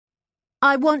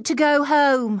I want to go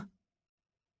home.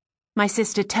 My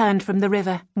sister turned from the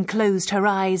river and closed her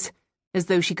eyes, as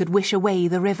though she could wish away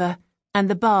the river, and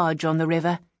the barge on the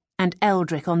river, and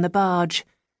Eldrick on the barge.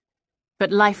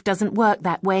 But life doesn't work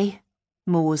that way,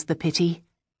 more's the pity.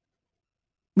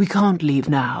 We can't leave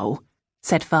now,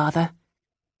 said Father.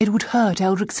 It would hurt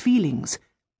Eldrick's feelings.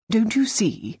 Don't you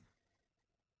see?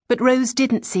 But Rose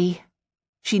didn't see.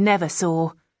 She never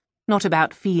saw. Not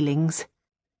about feelings.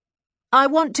 I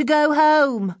want to go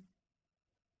home.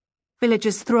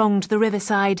 Villagers thronged the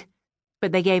riverside,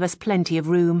 but they gave us plenty of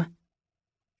room.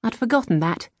 I'd forgotten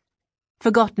that.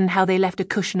 Forgotten how they left a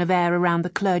cushion of air around the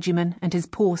clergyman and his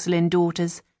porcelain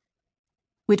daughters.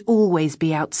 We'd always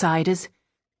be outsiders,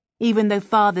 even though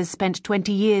Father's spent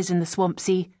 20 years in the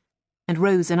Swampsea, and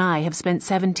Rose and I have spent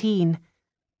 17.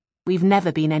 We've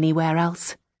never been anywhere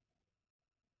else.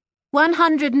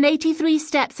 183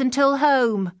 steps until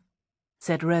home,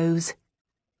 said Rose.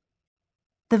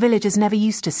 The villagers never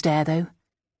used to stare, though.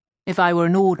 If I were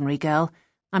an ordinary girl,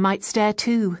 I might stare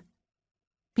too.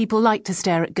 People like to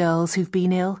stare at girls who've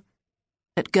been ill,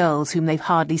 at girls whom they've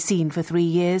hardly seen for 3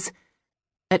 years,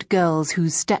 at girls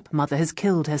whose stepmother has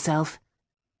killed herself.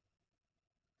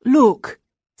 Look,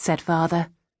 said Father.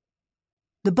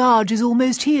 The barge is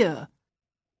almost here.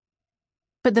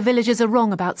 But the villagers are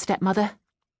wrong about stepmother,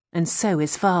 and so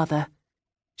is Father.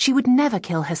 She would never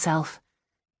kill herself.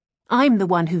 I'm the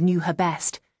one who knew her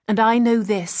best, and I know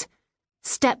this.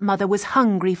 Stepmother was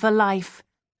hungry for life.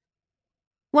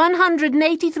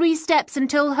 183 steps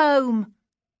until home.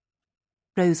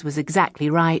 Rose was exactly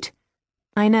right.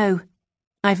 I know.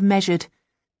 I've measured.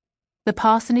 The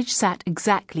parsonage sat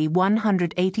exactly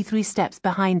 183 steps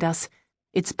behind us,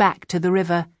 its back to the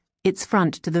river, its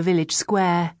front to the village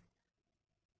square.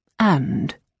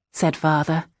 And, said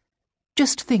Father,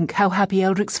 just think how happy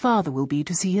Eldrick's father will be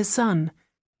to see his son.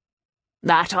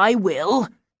 That I will,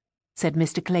 said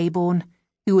Mr. Claiborne,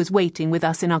 who was waiting with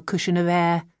us in our cushion of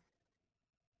air.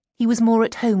 He was more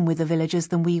at home with the villagers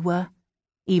than we were,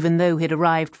 even though he'd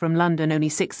arrived from London only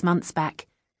 6 months back.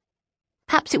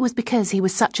 Perhaps it was because he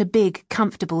was such a big,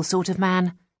 comfortable sort of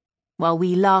man, while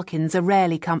we Larkins are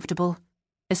rarely comfortable,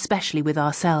 especially with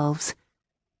ourselves.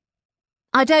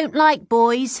 I don't like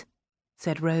boys,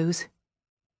 said Rose.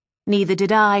 Neither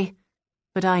did I,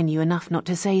 but I knew enough not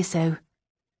to say so.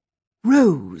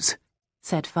 Rose,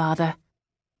 said Father,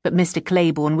 but Mr.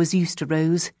 Claiborne was used to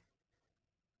Rose.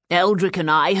 Eldrick and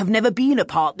I have never been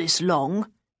apart this long,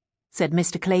 said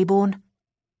Mr. Claiborne.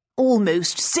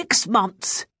 Almost 6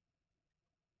 months.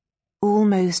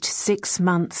 Almost 6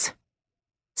 months.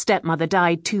 Stepmother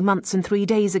died 2 months and 3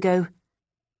 days ago.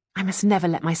 I must never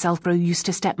let myself grow used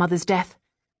to stepmother's death.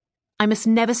 I must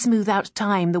never smooth out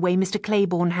time the way Mr.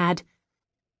 Claiborne had.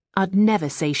 I'd never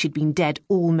say she'd been dead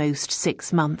almost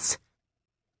 6 months.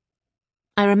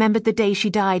 I remembered the day she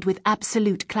died with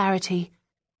absolute clarity.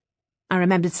 I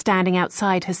remembered standing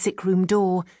outside her sick-room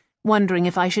door, wondering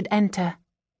if I should enter.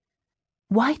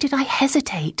 Why did I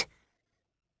hesitate?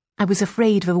 I was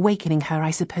afraid of awakening her,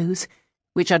 I suppose,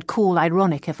 which I'd call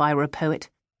ironic if I were a poet.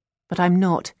 But I'm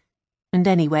not, and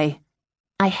anyway,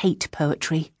 I hate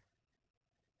poetry.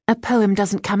 A poem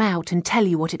doesn't come out and tell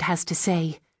you what it has to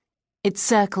say. It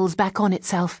circles back on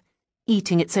itself,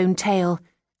 eating its own tail,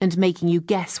 and making you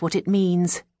guess what it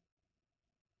means.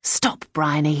 Stop,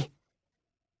 Bryony.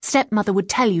 Stepmother would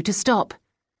tell you to stop.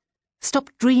 Stop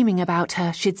dreaming about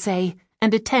her, she'd say,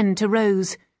 and attend to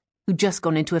Rose, who'd just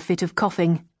gone into a fit of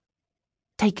coughing.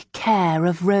 Take care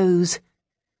of Rose.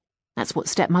 That's what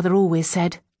stepmother always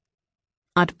said.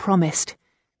 I'd promised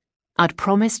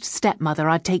stepmother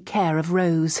I'd take care of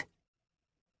Rose.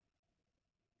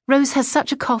 Rose has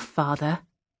such a cough, Father,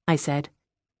 I said.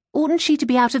 Oughtn't she to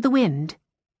be out of the wind?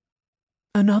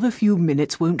 Another few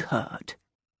minutes won't hurt,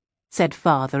 said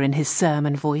Father in his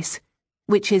sermon voice,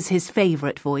 which is his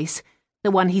favourite voice,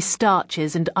 the one he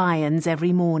starches and irons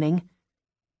every morning.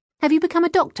 Have you become a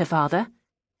doctor, Father?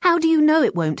 How do you know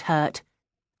it won't hurt?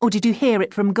 Or did you hear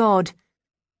it from God?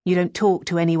 You don't talk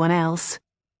to anyone else.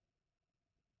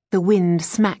 The wind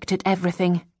smacked at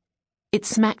everything. It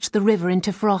smacked the river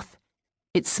into froth.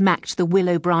 It smacked the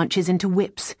willow branches into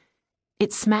whips.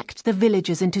 It smacked the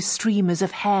villagers into streamers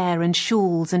of hair and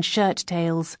shawls and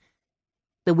shirt-tails.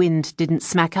 The wind didn't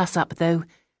smack us up, though,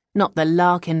 not the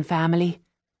Larkin family.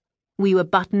 We were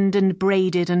buttoned and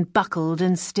braided and buckled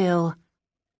and still.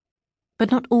 But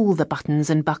not all the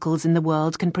buttons and buckles in the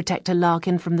world can protect a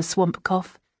Larkin from the swamp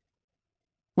cough.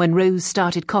 When Rose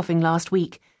started coughing last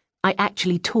week, I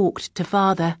actually talked to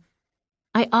Father.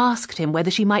 I asked him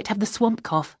whether she might have the swamp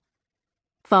cough.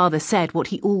 Father said what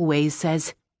he always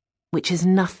says, which is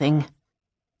nothing.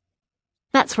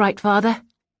 That's right, Father.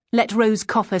 Let Rose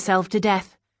cough herself to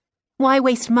death. Why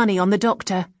waste money on the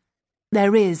doctor?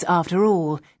 There is, after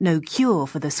all, no cure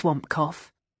for the swamp cough.